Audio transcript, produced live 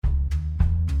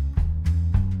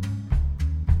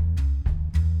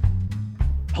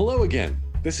Hello again.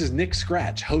 This is Nick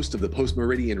Scratch, host of the Post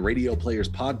Meridian Radio Players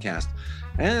podcast,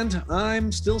 and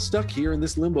I'm still stuck here in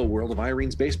this limbo world of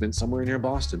Irene's basement somewhere near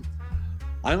Boston.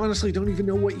 I honestly don't even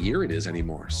know what year it is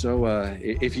anymore, so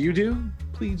if you do,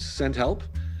 please send help.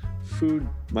 Food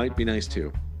might be nice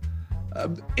too.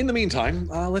 In the meantime,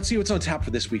 let's see what's on tap for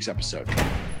this week's episode.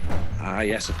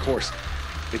 Yes, of course.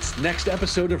 It's next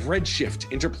episode of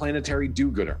Redshift, Interplanetary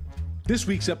Do-Gooder. This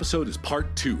week's episode is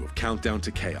part 2 of Countdown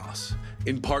to Chaos.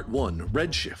 In part 1,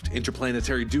 Redshift,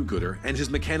 Interplanetary Do-Gooder, and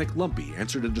his mechanic Lumpy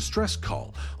answered a distress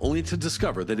call, only to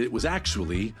discover that it was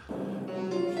actually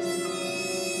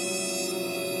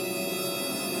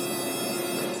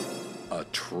a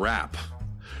trap.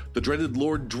 The dreaded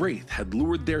Lord Draith had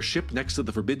lured their ship next to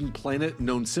the forbidden planet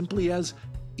known simply as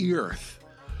Earth.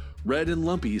 Red and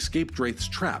Lumpy escape Draith's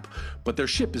trap, but their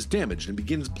ship is damaged and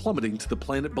begins plummeting to the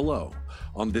planet below.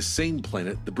 On this same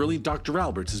planet, the brilliant Dr.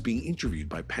 Alberts is being interviewed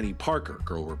by Penny Parker,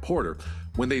 girl reporter,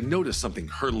 when they notice something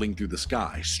hurtling through the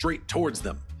sky, straight towards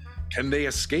them. Can they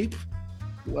escape?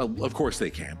 Well, of course they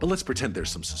can, but let's pretend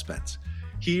there's some suspense.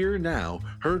 Here now,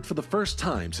 heard for the first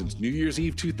time since New Year's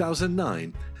Eve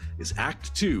 2009, is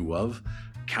Act 2 of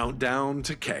Countdown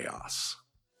to Chaos.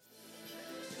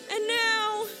 And now,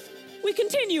 we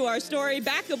continue our story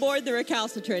back aboard the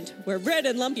Recalcitrant, where Red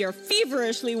and Lumpy are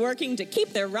feverishly working to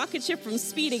keep their rocket ship from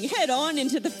speeding head-on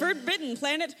into the forbidden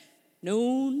planet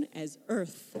known as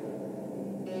Earth.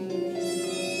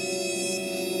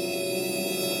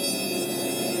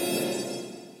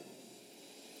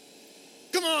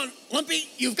 Come on, Lumpy,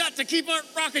 you've got to keep our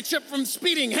rocket ship from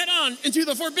speeding head-on into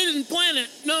the forbidden planet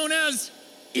known as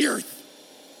Earth.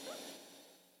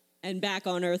 And back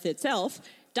on Earth itself,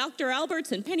 Dr.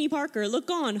 Alberts and Penny Parker look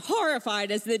on,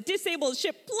 horrified as the disabled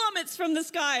ship plummets from the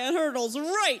sky and hurtles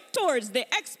right towards the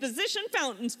exposition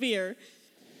fountain sphere.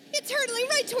 It's hurtling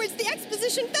right towards the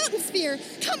exposition fountain sphere.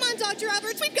 Come on, Dr.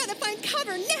 Alberts, we've got to find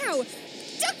cover now.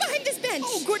 Duck behind this bench.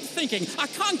 Oh, good thinking. A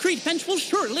concrete bench will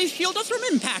surely shield us from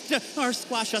impact, or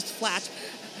splash us flat.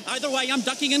 Either way, I'm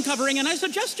ducking and covering, and I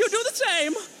suggest you do the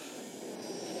same.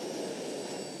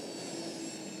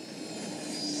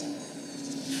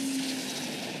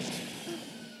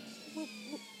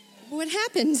 What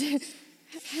happened?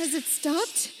 Has it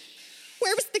stopped?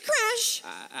 Where was the crash?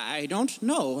 I don't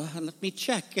know. Let me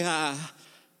check.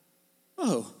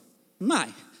 Oh,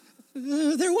 my.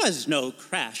 There was no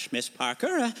crash, Miss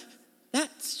Parker.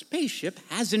 That spaceship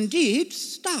has indeed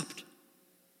stopped.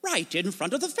 Right in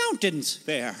front of the fountain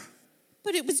sphere.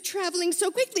 But it was traveling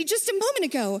so quickly just a moment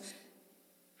ago.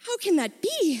 How can that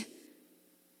be?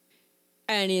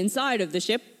 And inside of the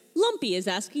ship, Lumpy is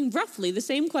asking roughly the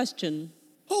same question.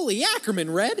 Holy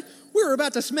Ackerman, Red! We were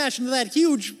about to smash into that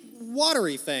huge,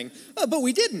 watery thing, but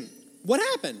we didn't. What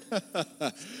happened?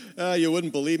 You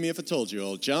wouldn't believe me if I told you,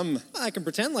 old chum. I can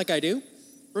pretend like I do.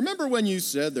 Remember when you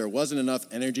said there wasn't enough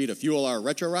energy to fuel our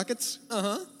retro rockets?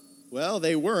 Uh-huh. Well,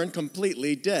 they weren't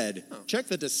completely dead. Oh. Check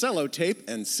the DeCello tape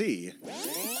and see.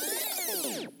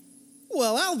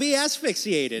 Well, I'll be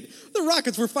asphyxiated. The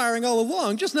rockets were firing all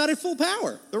along, just not at full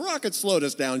power. The rockets slowed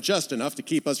us down just enough to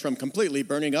keep us from completely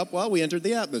burning up while we entered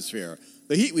the atmosphere.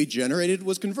 The heat we generated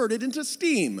was converted into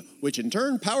steam, which in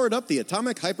turn powered up the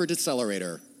atomic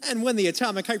hyperdecelerator. And when the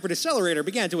atomic hyperdecelerator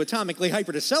began to atomically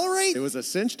hyperdecelerate, it was a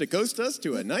cinch to coast us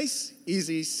to a nice,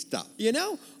 easy stop. You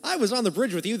know, I was on the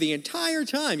bridge with you the entire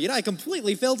time, yet I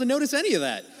completely failed to notice any of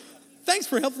that. Thanks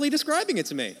for helpfully describing it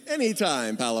to me.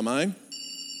 Anytime, pal of mine.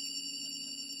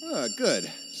 Good.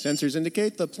 Sensors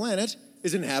indicate the planet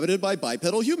is inhabited by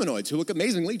bipedal humanoids who look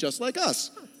amazingly just like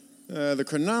us. The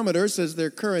chronometer says their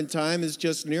current time is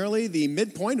just nearly the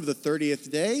midpoint of the 30th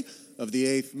day of the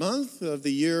 8th month of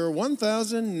the year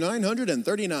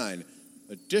 1939.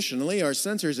 Additionally, our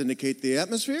sensors indicate the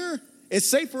atmosphere is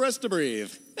safe for us to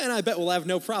breathe. And I bet we'll have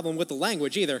no problem with the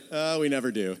language either. We never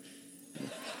do.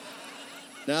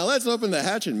 Now let's open the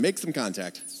hatch and make some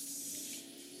contact.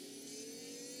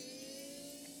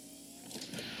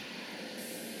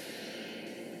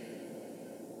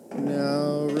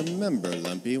 Now, remember,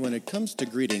 Lumpy, when it comes to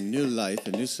greeting new life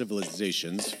and new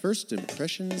civilizations, first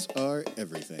impressions are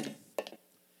everything.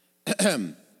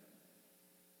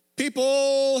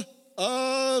 People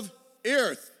of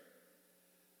Earth.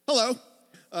 Hello.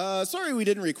 Sorry we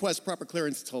didn't request proper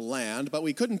clearance to land, but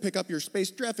we couldn't pick up your space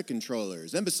traffic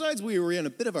controllers. And besides, we were in a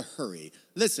bit of a hurry.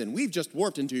 Listen, we've just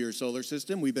warped into your solar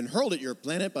system. We've been hurled at your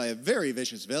planet by a very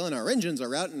vicious villain. Our engines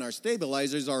are out and our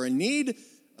stabilizers are in need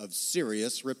of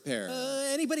serious repair.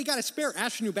 Anybody got a spare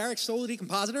astronubaric solar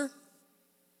decompositor?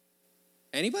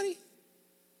 Anybody?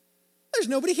 There's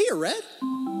nobody here, Red.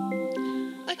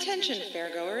 Attention,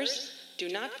 fairgoers. Do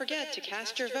not forget to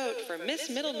cast your vote for Miss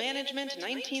Middle Management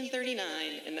 1939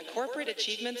 in the Corporate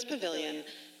Achievements Pavilion.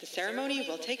 The ceremony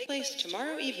will take place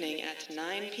tomorrow evening at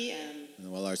 9 p.m.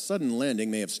 While our sudden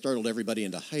landing may have startled everybody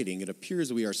into hiding, it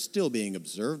appears we are still being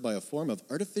observed by a form of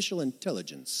artificial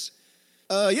intelligence.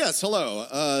 Yes,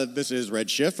 hello. This is Red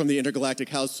Shift from the Intergalactic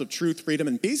House of Truth, Freedom,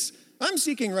 and Peace. I'm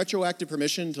seeking retroactive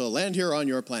permission to land here on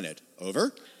your planet.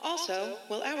 Over. Also,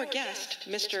 will our guest,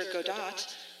 Mr. Godot,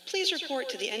 please report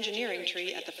to the engineering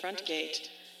tree at the front gate.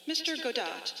 Mr.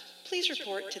 Godot, please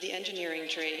report to the engineering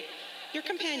tree. Your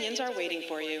companions are waiting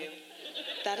for you.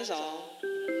 That is all.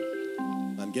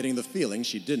 I'm getting the feeling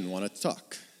she didn't want to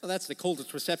talk. Well, that's the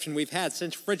coldest reception we've had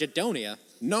since Frigidonia.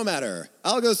 No matter.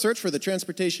 I'll go search for the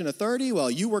Transportation Authority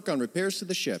while you work on repairs to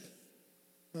the ship.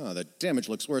 Oh, the damage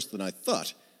looks worse than I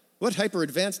thought. What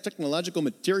hyper-advanced technological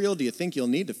material do you think you'll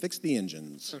need to fix the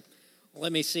engines?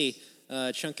 Let me see.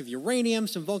 A chunk of uranium,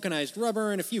 some vulcanized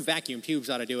rubber, and a few vacuum tubes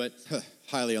ought to do it.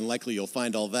 Highly unlikely you'll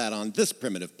find all that on this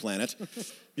primitive planet.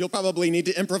 You'll probably need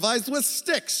to improvise with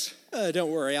sticks. Don't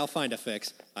worry, I'll find a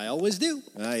fix. I always do.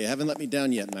 You haven't let me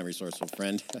down yet, my resourceful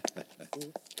friend.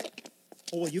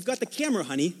 Oh, well, you've got the camera,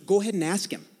 honey. Go ahead and ask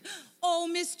him.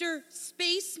 Oh, Mr.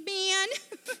 Spaceman,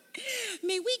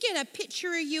 may we get a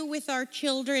picture of you with our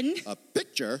children? A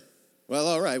picture? Well,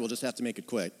 all right, we'll just have to make it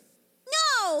quick.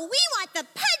 No, we want the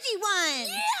pudgy one.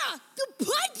 Yeah, the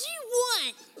pudgy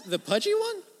one. The pudgy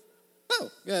one? Oh,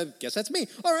 guess that's me.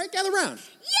 All right, gather round.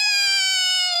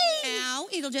 Yay! Now,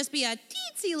 it'll just be a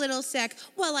teensy little sec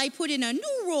while I put in a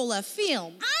new roll of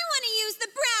film. I want to use the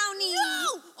brownie.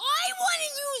 No, I want to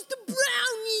use the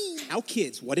brownie. Now,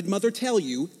 kids, what did Mother tell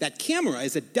you? That camera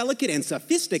is a delicate and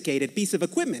sophisticated piece of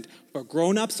equipment for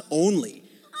grown-ups only.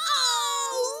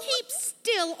 Oh, keep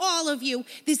still, all of you.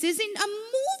 This isn't a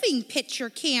moving picture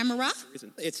camera.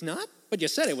 It's not? But you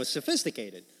said it was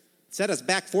sophisticated. Set us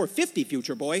back 450,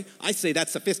 future boy. I say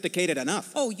that's sophisticated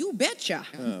enough. Oh, you betcha.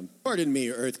 Pardon me,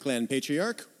 Earth Clan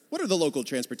Patriarch. What are the local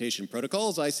transportation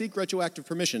protocols? I seek retroactive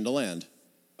permission to land.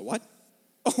 What?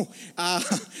 Oh,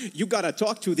 you gotta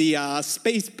talk to the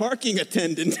space parking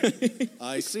attendant.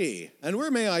 I see. And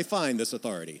where may I find this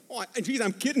authority? Oh, geez,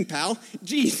 I'm kidding, pal.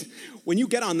 Geez, when you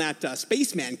get on that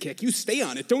spaceman kick, you stay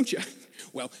on it, don't you?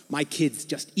 Well, my kids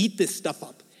just eat this stuff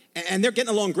up. And they're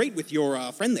getting along great with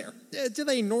your friend there. Do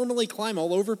they normally climb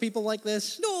all over people like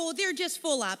this? No, they're just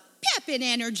full of pep and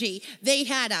energy. They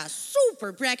had a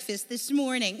super breakfast this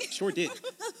morning. Sure did. All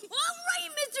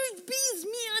right, Mr.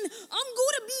 Spaceman, I'm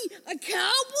going to be a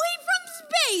cowboy from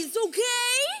space,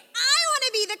 okay? I want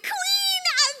to be the queen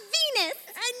of Venus.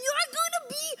 And you're going to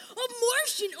be a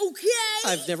Martian, okay?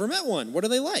 I've never met one. What are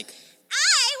they like?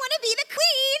 I want to be the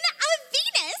queen of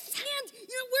Venus. And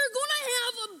we're going to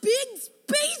have a big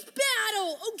space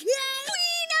battle, okay?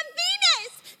 Queen of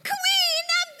Venus! Queen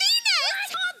of Venus!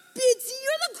 Shut up, Bitsy.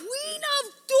 You're the queen of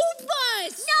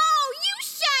Doofus. No, you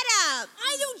shut up.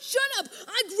 I don't shut up.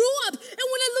 I grew up, and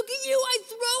when I look at you, I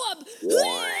throw up.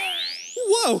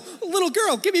 Whoa, little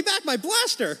girl, give me back my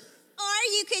blaster. Or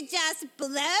you could just blow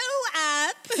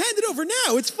up. Hand it over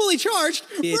now. It's fully charged.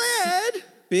 Red!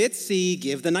 Bitsy,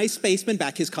 give the nice spaceman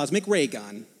back his cosmic ray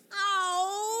gun.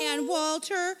 Oh. And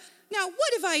Walter, now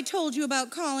what have I told you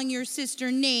about calling your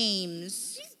sister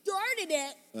names? She started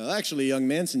it. Well, actually, young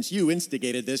man, since you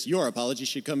instigated this, your apology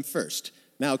should come first.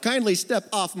 Now, kindly step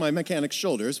off my mechanic's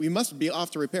shoulders. We must be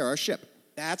off to repair our ship.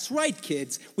 That's right,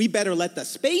 kids. We better let the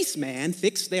spaceman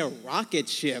fix their rocket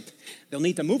ship. They'll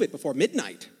need to move it before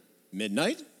midnight.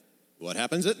 Midnight? What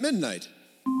happens at midnight?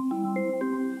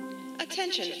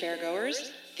 Attention,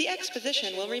 fairgoers. The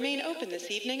exposition will remain open this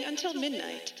evening until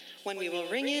midnight, when we will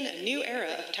ring in a new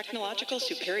era of technological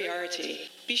superiority.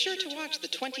 Be sure to watch the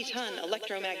 20-ton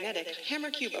electromagnetic hammer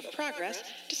cube of progress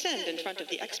descend in front of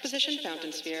the exposition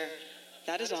fountain sphere.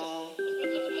 That is all.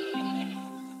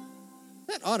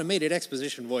 That automated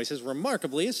exposition voice is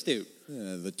remarkably astute.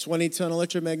 The 20-ton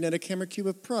electromagnetic hammer cube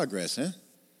of progress, huh?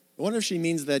 I wonder if she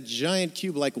means that giant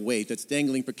cube-like weight that's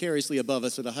dangling precariously above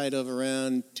us at a height of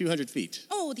around 200 feet.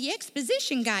 Oh, the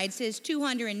exposition guide says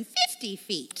 250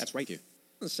 feet. That's right.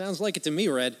 Sounds like it to me,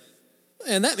 Red.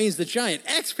 And that means the giant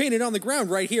X painted on the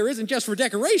ground right here isn't just for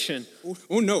decoration.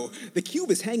 Oh, no. The cube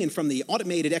is hanging from the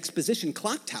automated exposition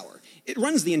clock tower. It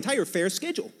runs the entire fair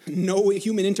schedule. No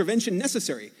human intervention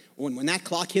necessary. When that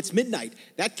clock hits midnight,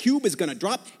 that cube is going to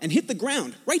drop and hit the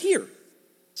ground right here.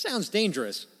 Sounds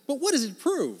dangerous. But what does it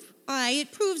prove?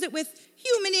 It proves that with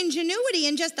human ingenuity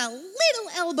and just a little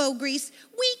elbow grease,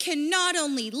 we can not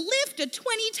only lift a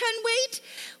 20-ton weight,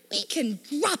 we can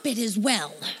drop it as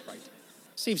well. Right.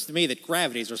 Seems to me that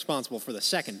gravity's responsible for the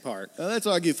second part. Let's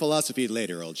argue philosophy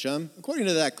later, old chum. According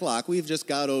to that clock, we've just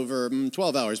got over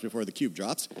 12 hours before the cube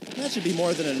drops. That should be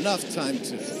more than enough time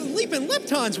to... Leaping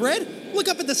leptons, Red! Look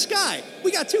up at the sky!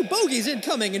 We got 2 bogies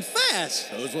incoming and fast!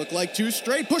 Those look like 2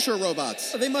 stray pusher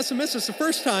robots. They must have missed us the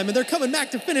first time, and they're coming back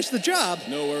to finish the job.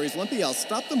 No worries, Lumpy. I'll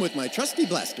stop them with my trusty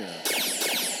blaster.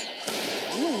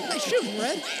 Ooh, nice shooting,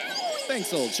 Red.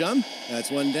 Thanks, old chum. That's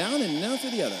one down, and now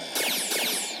for the other.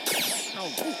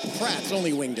 Oh, Pratt's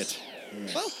only winged it.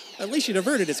 Well, at least you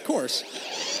diverted its course.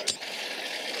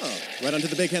 Oh, right onto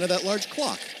the big hand of that large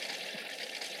clock.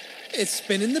 It's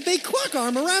spinning the big clock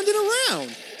arm around and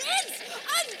around. It's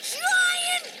a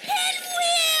giant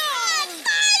pinwheel!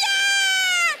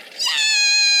 Fire!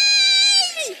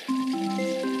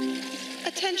 Yay!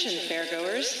 Attention,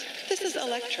 fairgoers. This is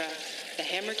Electra. The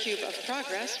Hammer Cube of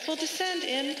Progress will descend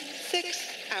in 6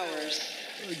 hours.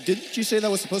 Didn't you say that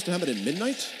was supposed to happen at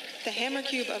midnight? The Hammer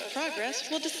Cube of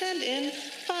Progress will descend in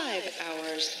 5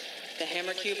 hours. The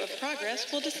Hammer Cube of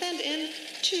Progress will descend in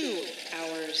 2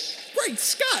 hours. Great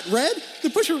Scott, Red!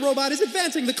 The pusher robot is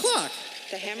advancing the clock.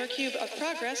 The Hammer Cube of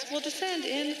Progress will descend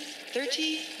in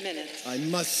 30 minutes. I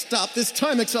must stop this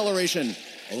time acceleration.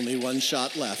 Only one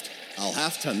shot left. I'll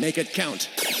have to make it count.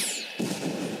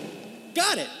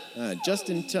 Got it!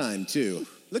 Just in time, too.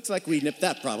 Looks like we nipped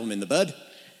that problem in the bud.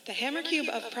 The Hammer Cube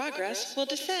of Progress will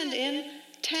descend in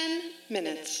 10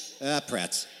 minutes.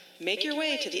 Prats. Make your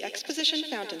way to the Exposition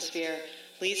Fountain Sphere.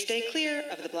 Please stay clear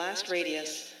of the blast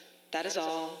radius. That is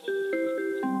all.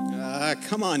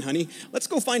 Come on, honey. Let's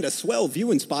go find a swell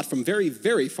viewing spot from very,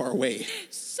 very far away.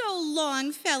 So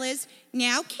long, fellas.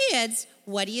 Now, kids,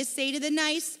 what do you say to the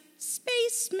nice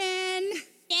spaceman?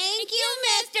 Thank you,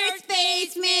 Mr.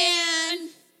 Spaceman!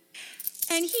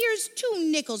 And here's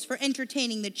 2 nickels for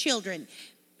entertaining the children.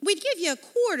 We'd give you a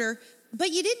quarter, but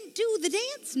you didn't do the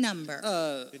dance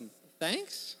number.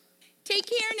 Thanks? Take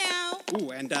care now. Ooh,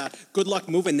 and good luck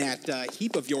moving that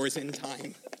heap of yours in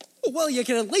time. Well, you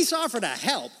can at least offer to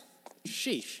help.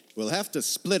 Sheesh. We'll have to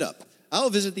split up. I'll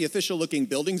visit the official-looking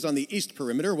buildings on the east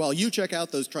perimeter while you check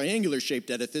out those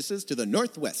triangular-shaped edifices to the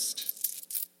northwest.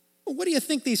 What do you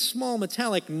think these small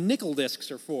metallic nickel discs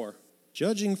are for?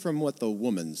 Judging from what the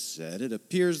woman said, it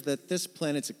appears that this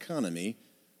planet's economy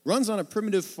runs on a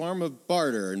primitive form of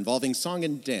barter involving song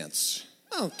and dance.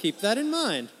 I'll keep that in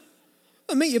mind.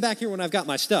 I'll meet you back here when I've got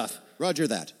my stuff. Roger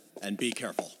that, and be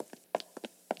careful.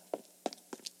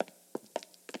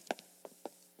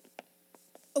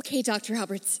 Okay, Dr.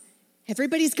 Alberts.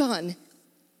 Everybody's gone.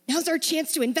 Now's our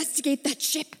chance to investigate that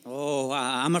ship. Oh,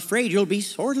 I'm afraid you'll be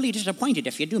sorely disappointed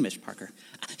if you do, Miss Parker.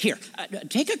 Here,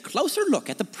 take a closer look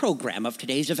at the program of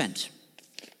today's event.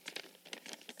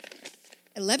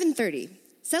 11:30.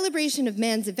 Celebration of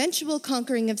man's eventual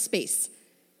conquering of space.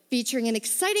 Featuring an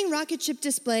exciting rocket ship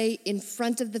display in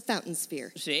front of the fountain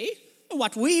sphere. See?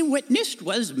 What we witnessed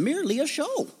was merely a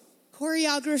show.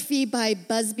 Choreography by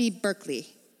Busby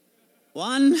Berkeley.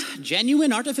 One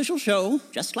genuine artificial show,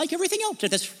 just like everything else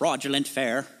at this fraudulent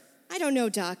fair. I don't know,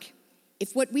 Doc.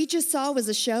 If what we just saw was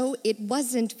a show, it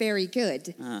wasn't very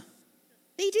good.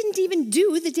 They didn't even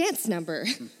do the dance number.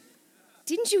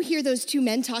 Didn't you hear those 2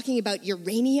 men talking about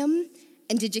uranium?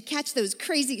 And did you catch those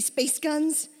crazy space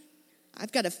guns?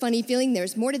 I've got a funny feeling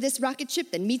there's more to this rocket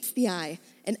ship than meets the eye,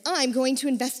 and I'm going to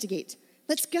investigate.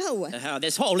 Let's go.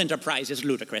 This whole enterprise is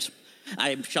ludicrous.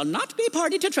 I shall not be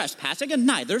party to trespassing, and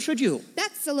neither should you.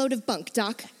 That's a load of bunk,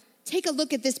 Doc. Take a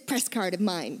look at this press card of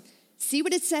mine. See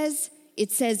what it says?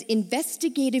 It says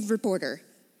investigative reporter.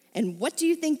 And what do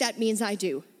you think that means I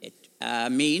do? It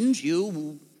means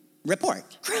you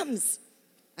report. Crumbs!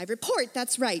 I report,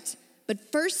 that's right. But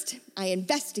first, I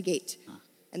investigate.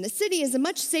 And the city is a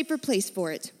much safer place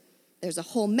for it. There's a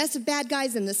whole mess of bad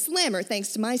guys in the slammer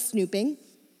thanks to my snooping.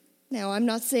 Now, I'm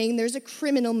not saying there's a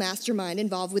criminal mastermind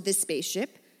involved with this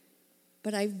spaceship,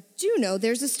 but I do know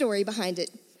there's a story behind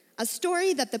it. A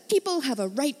story that the people have a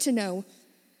right to know.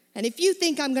 And if you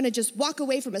think I'm going to just walk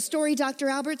away from a story, Dr.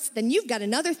 Alberts, then you've got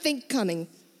another think coming.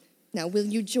 Now, will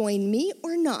you join me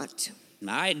or not?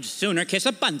 I'd sooner kiss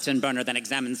a Bunsen burner than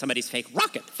examine somebody's fake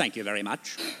rocket. Thank you very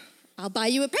much. I'll buy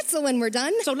you a pretzel when we're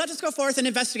done. So let us go forth and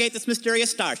investigate this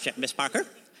mysterious starship, Miss Parker.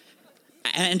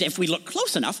 And if we look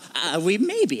close enough, we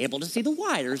may be able to see the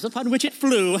wires upon which it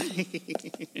flew.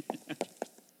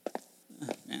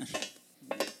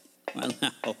 Well,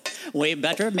 now, we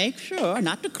better make sure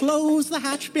not to close the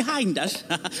hatch behind us.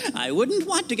 I wouldn't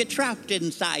want to get trapped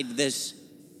inside this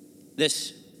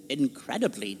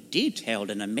incredibly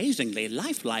detailed and amazingly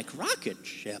lifelike rocket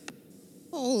ship.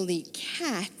 Holy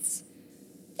cats.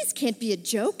 This can't be a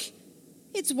joke.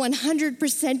 It's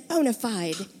 100% bona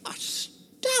fide.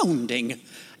 Astounding.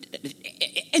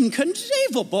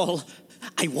 Inconceivable.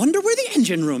 I wonder where the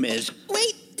engine room is.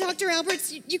 Wait, Dr.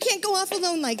 Alberts, you can't go off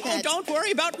alone like that. Oh, don't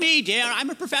worry about me, dear. I'm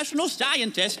a professional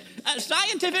scientist.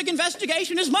 Scientific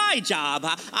investigation is my job.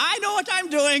 I know what I'm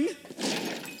doing.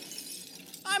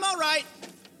 I'm all right.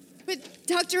 But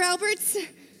Dr. Alberts?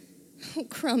 Oh,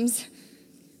 crumbs.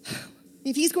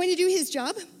 If he's going to do his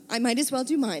job, I might as well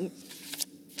do mine.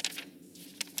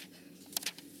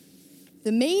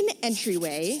 The main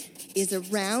entryway is a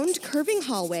round, curving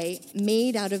hallway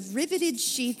made out of riveted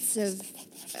sheets of,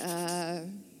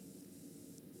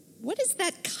 what is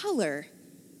that color?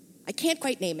 I can't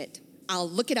quite name it. I'll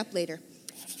look it up later.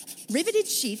 Riveted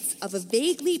sheets of a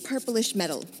vaguely purplish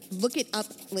metal. Look it up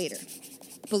later.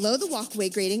 Below the walkway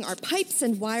grating are pipes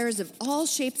and wires of all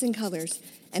shapes and colors,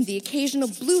 and the occasional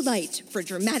blue light for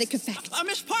dramatic effect.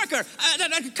 Miss Parker,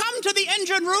 come to the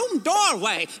engine room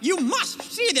doorway. You must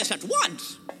see this at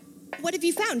once. What have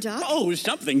you found, Doc? Oh,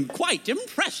 something quite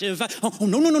impressive. Oh,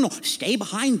 no. Stay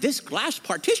behind this glass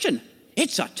partition.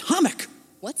 It's atomic.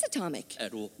 What's atomic?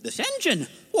 This engine.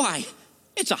 Why,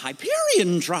 it's a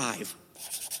Hyperion drive.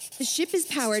 The ship is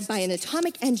powered by an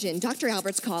atomic engine Dr.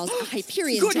 Alberts calls a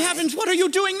Hyperion Good drive. heavens, what are you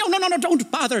doing? No,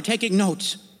 don't bother taking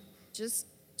notes. Just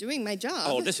doing my job.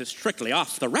 Oh, this is strictly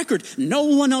off the record. No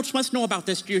one else must know about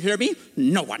this, do you hear me?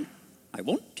 No one. I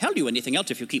won't tell you anything else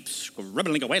if you keep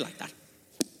scribbling away like that.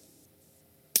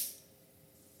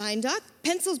 Fine, Doc.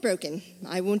 Pencil's broken.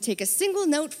 I won't take a single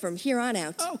note from here on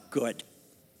out. Oh, good.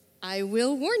 I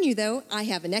will warn you, though, I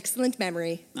have an excellent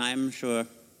memory. I'm sure.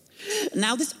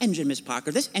 Now, this engine, Miss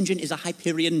Parker, this engine is a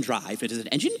Hyperion drive. It is an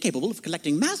engine capable of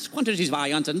collecting mass quantities of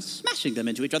ions and smashing them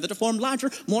into each other to form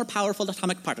larger, more powerful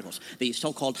atomic particles. These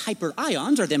so-called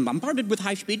hyper-ions are then bombarded with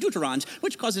high-speed deuterons,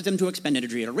 which causes them to expend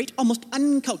energy at a rate almost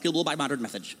uncalculable by modern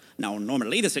methods. Now,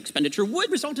 normally, this expenditure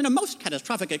would result in a most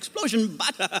catastrophic explosion,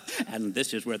 but, and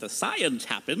this is where the science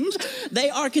happens, they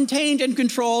are contained and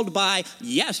controlled by,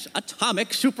 yes, atomic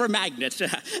supermagnets.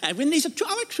 And when these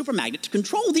atomic supermagnets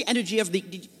control the energy of the...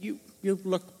 You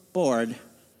look bored.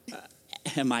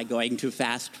 Am I going too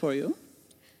fast for you?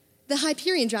 The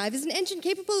Hyperion drive is an engine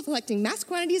capable of collecting mass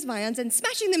quantities of ions and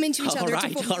smashing them into each other.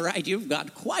 All right. You've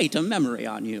got quite a memory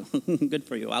on you. Good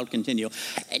for you. I'll continue.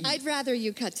 I'd rather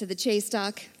you cut to the chase,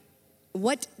 Doc.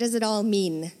 What does it all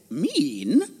mean?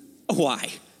 Mean?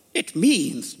 Why, it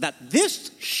means that this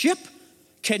ship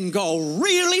can go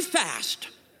really fast.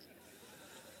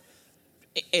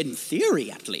 In theory,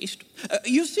 at least.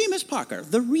 You see, Miss Parker,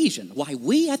 the reason why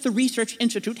we at the Research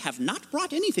Institute have not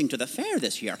brought anything to the fair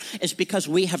this year is because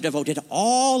we have devoted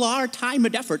all our time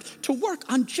and effort to work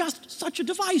on just such a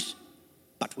device.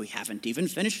 But we haven't even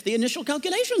finished the initial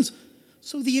calculations.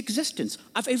 So the existence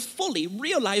of a fully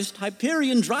realized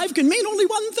Hyperion drive can mean only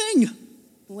one thing.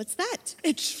 What's that?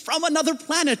 It's from another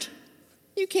planet.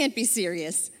 You can't be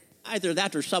serious. Either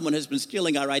that or someone has been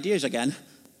stealing our ideas again.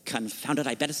 Confound it,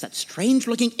 I bet it's that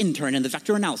strange-looking intern in the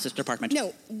vector analysis department.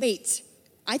 No, wait.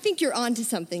 I think you're onto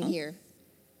something here.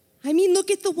 I mean, look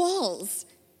at the walls.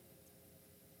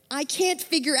 I can't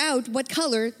figure out what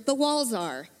color the walls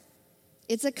are.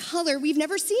 It's a color we've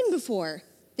never seen before.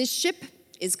 This ship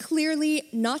is clearly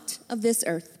not of this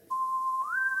Earth.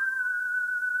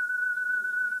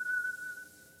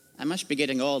 I must be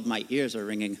getting old. My ears are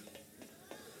ringing.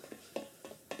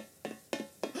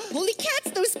 Holy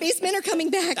cats, those spacemen are coming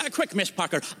back. Quick, Miss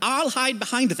Parker. I'll hide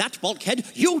behind that bulkhead.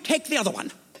 You take the other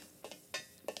one.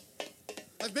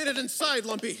 I've made it inside,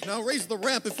 Lumpy. Now raise the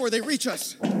ramp before they reach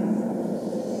us.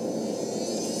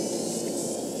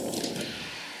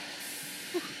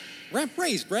 Ramp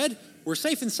raised, Red. We're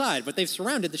safe inside, but they've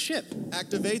surrounded the ship.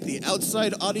 Activate the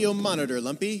outside audio monitor,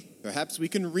 Lumpy. Perhaps we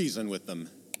can reason with them.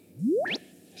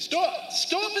 Stop!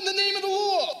 Stop in the name of the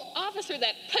law! Officer,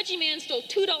 that pudgy man stole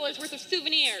 $2 worth of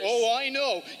souvenirs. Oh, I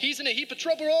know. He's in a heap of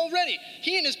trouble already.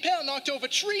 He and his pal knocked over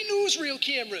 3 newsreel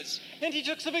cameras. And he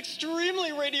took some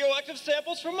extremely radioactive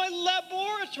samples from my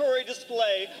laboratory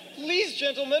display. Please,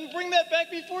 gentlemen, bring that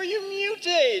back before you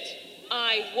mutate.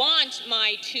 I want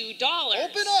my $2.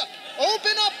 Open up!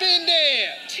 Open up in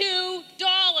there! $2.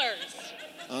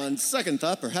 On second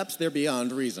thought, perhaps they're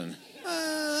beyond reason.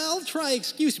 I'll try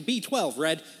excuse B12,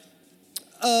 Red.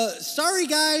 Sorry,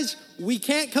 guys. We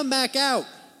can't come back out.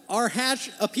 Our hatch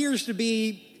appears to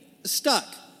be stuck.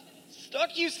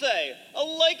 Stuck, you say? A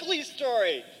likely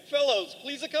story. Fellows,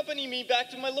 please accompany me back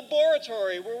to my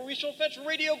laboratory, where we shall fetch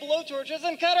radio blowtorches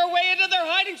and cut our way into their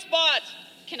hiding spot.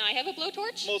 Can I have a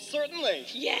blowtorch? Most certainly.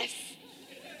 Yes.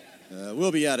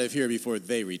 We'll be out of here before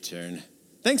they return.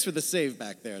 Thanks for the save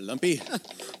back there, Lumpy.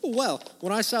 Well,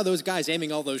 when I saw those guys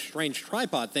aiming all those strange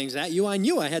tripod things at you, I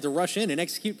knew I had to rush in and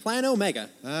execute Plan Omega.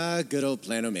 Ah, good old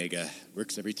Plan Omega.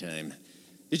 Works every time.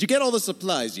 Did you get all the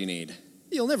supplies you need?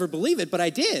 You'll never believe it, but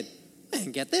I did.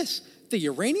 And get this. The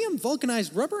uranium,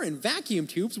 vulcanized rubber, and vacuum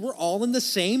tubes were all in the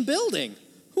same building.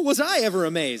 Was I ever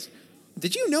amazed?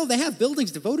 Did you know they have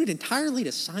buildings devoted entirely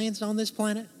to science on this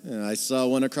planet? Yeah, I saw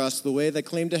one across the way that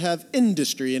claimed to have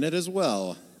industry in it as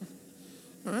well.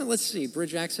 All right, let's see.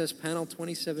 Bridge access panel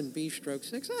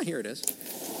 27B/6. Ah, here it is.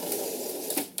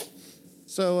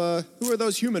 So, who are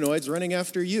those humanoids running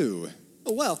after you?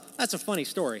 Oh, well, that's a funny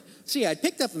story. See, I'd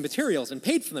picked up the materials and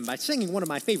paid for them by singing one of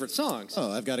my favorite songs.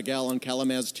 Oh, I've got a gal on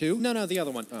Kalamaz too? No, the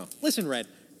other one. Oh. Listen, Red.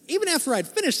 Even after I'd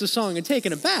finished the song and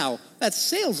taken a bow, that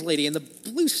sales lady and the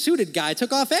blue-suited guy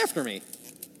took off after me.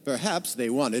 Perhaps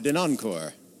they wanted an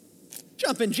encore.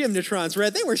 Jumping gymnatrons,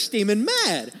 Red. They were steaming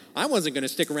mad. I wasn't going to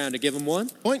stick around to give them one.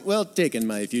 Point well taken,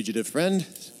 my fugitive friend.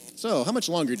 So, how much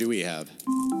longer do we have?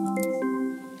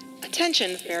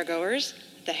 Attention, fairgoers.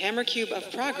 The Hammer Cube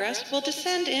of Progress will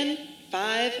descend in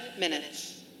 5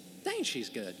 minutes. Dang, she's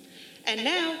good. And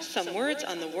now, some words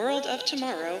on the world of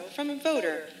tomorrow from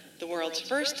Voter, the world's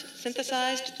first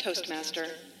synthesized Toastmaster.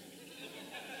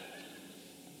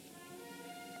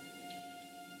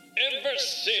 Ever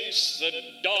since the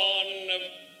dawn of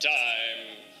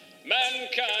time,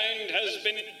 mankind has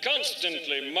been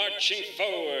constantly marching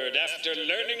forward after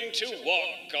learning to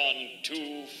walk on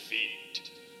 2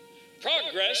 feet.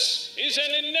 Progress is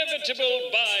an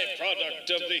inevitable byproduct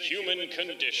of the human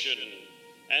condition.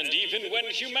 And even when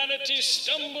humanity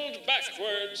stumbled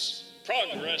backwards,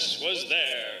 progress was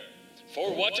there.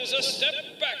 For what is a step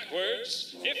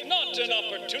backwards, if not an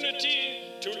opportunity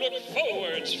to look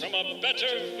forwards from a better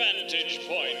vantage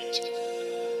point?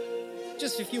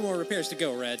 Just a few more repairs to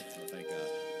go, Red. Oh, thank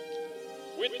God.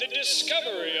 With the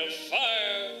discovery of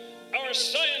fire, our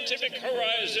scientific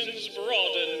horizons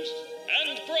broadened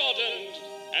and broadened,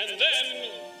 and then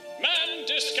man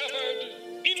discovered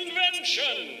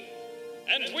invention.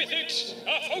 And with it,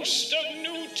 a host of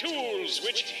new tools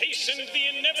which hastened the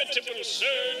inevitable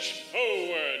surge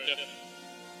forward.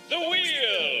 The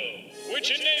wheel,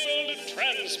 which enabled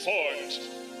transport.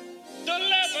 The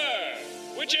lever,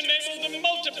 which enabled the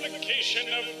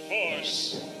multiplication of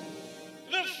force.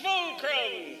 The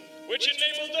fulcrum, which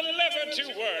enabled the lever to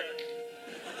work.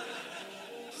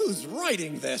 Who's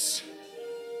writing this?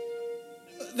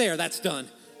 There, that's done.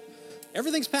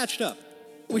 Everything's patched up.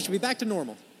 We should be back to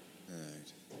normal.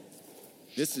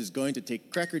 This is going to take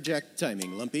crackerjack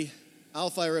timing, Lumpy. I'll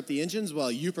fire up the engines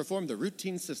while you perform the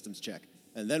routine systems check,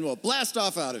 and then we'll blast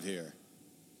off out of here.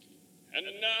 And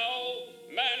now,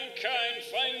 mankind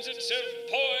finds itself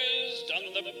poised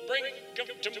on the brink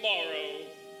of tomorrow.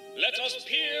 Let us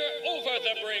peer over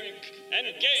the brink and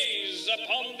gaze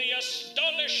upon the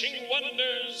astonishing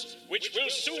wonders which will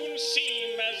soon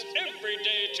seem as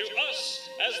everyday to us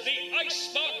as the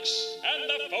icebox and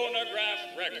the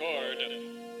phonograph record.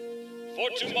 For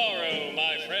tomorrow,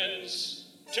 my friends,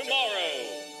 tomorrow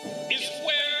is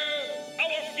where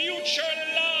our future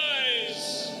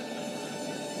lies.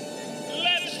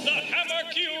 Let the Hammer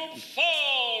Cube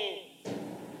fall!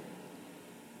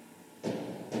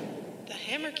 The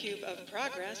Hammer Cube of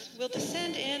Progress will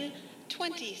descend in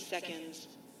 20 seconds.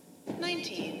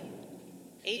 19,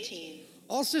 18.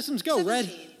 All systems go, 17.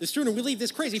 Red. The sooner we leave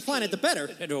this crazy planet, the better.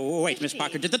 Wait, Miss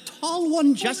Parker, did the tall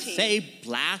one just 14, say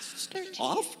blast 13,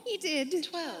 off? He did.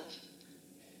 12,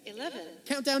 11,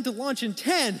 Countdown to launch in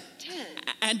 10. 10.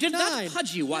 And did 9, that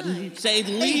pudgy one say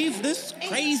leave this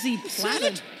crazy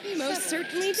planet? He most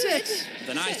certainly did.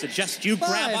 Then I suggest you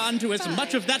grab 5, onto as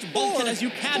much of that Vulcan as you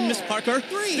can, Miss Parker,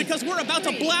 3, because we're about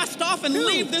to blast off and 2,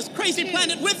 leave this crazy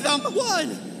planet with them.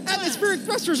 1. Atmospheric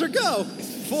thrusters are go.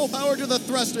 Full power to the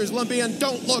thrusters, Lumpy, and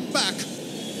don't look back.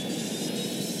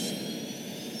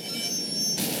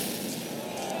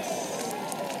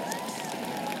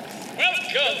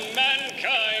 Welcome,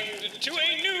 mankind, to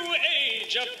a new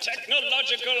age of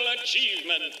technological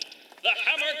achievement. The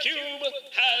Hammer Cube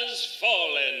has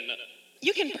fallen.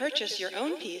 You can purchase your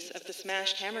own piece of the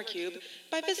smashed Hammer Cube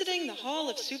by visiting the Hall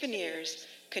of Souvenirs,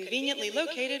 conveniently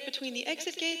located between the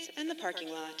exit gates and the parking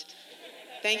lot.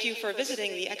 Thank you for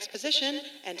visiting the exposition,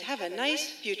 and have a nice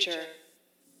future.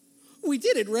 We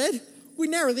did it, Red. We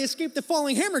narrowly escaped the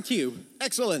falling Hammer Cube.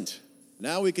 Excellent.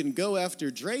 Now we can go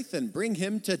after Draith and bring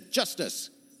him to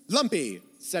justice. Lumpy,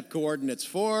 set coordinates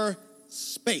for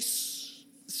space.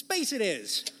 Space it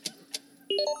is.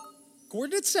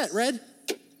 Coordinates set, Red.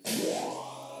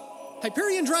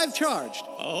 Hyperion drive charged.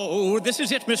 Oh, this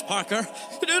is it, Miss Parker.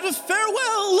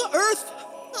 Farewell, Earth.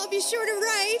 I'll be sure to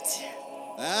write.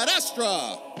 Ad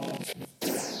Astra!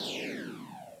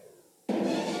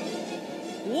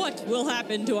 What will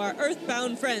happen to our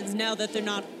earthbound friends now that they're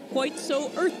not quite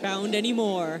so earthbound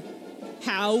anymore?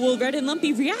 How will Red and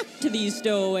Lumpy react to these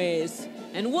stowaways?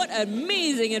 And what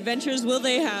amazing adventures will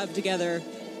they have together?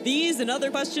 These and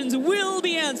other questions will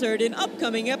be answered in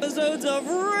upcoming episodes of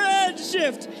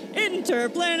Redshift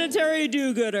Interplanetary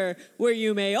Do-Gooder, where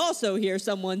you may also hear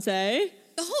someone say,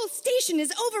 "The whole station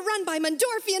is overrun by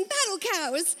Mundorfian battle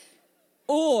cows."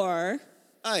 Or,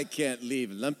 "I can't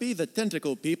leave Lumpy. The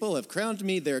tentacle people have crowned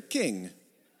me their king."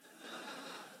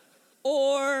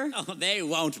 Or, "Oh, they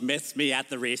won't miss me at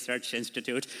the Research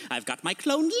Institute. I've got my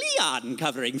clone Leon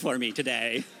covering for me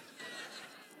today."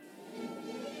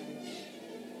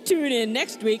 Tune in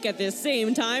next week at this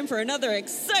same time for another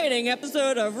exciting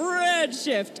episode of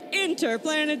Redshift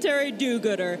Interplanetary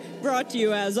Do-Gooder, brought to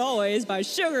you as always by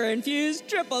sugar-infused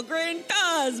triple-grain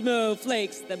Cosmo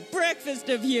Flakes, the breakfast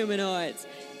of humanoids.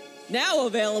 Now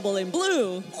available in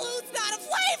blue. Blue's not a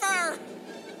flavor!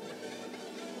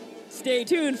 Stay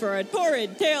tuned for a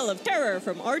torrid tale of terror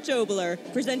from Arch Obler,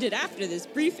 presented after this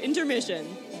brief intermission.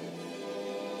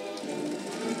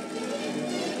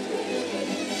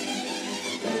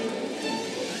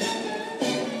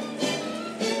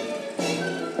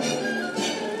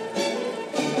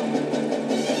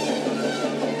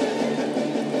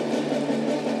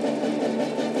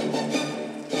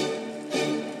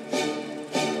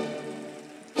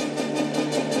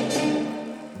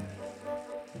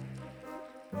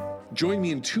 Join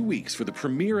me in 2 weeks for the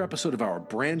premiere episode of our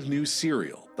brand new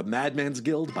serial, The Madman's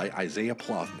Guild by Isaiah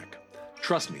Plavnik.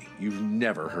 Trust me, you've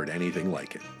never heard anything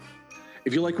like it.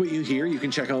 If you like what you hear, you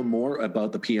can check out more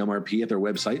about the PMRP at their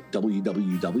website,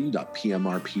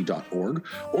 www.pmrp.org,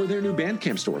 or their new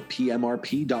Bandcamp store,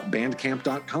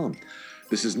 pmrp.bandcamp.com.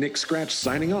 This is Nick Scratch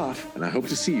signing off, and I hope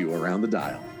to see you around the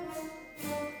dial.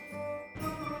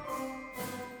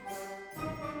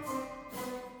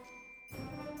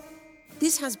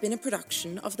 This has been a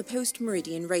production of the Post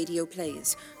Meridian Radio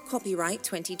Players, copyright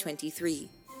 2023.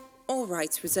 All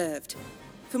rights reserved.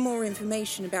 For more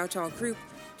information about our group,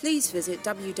 please visit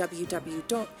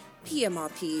www.pmrp.org.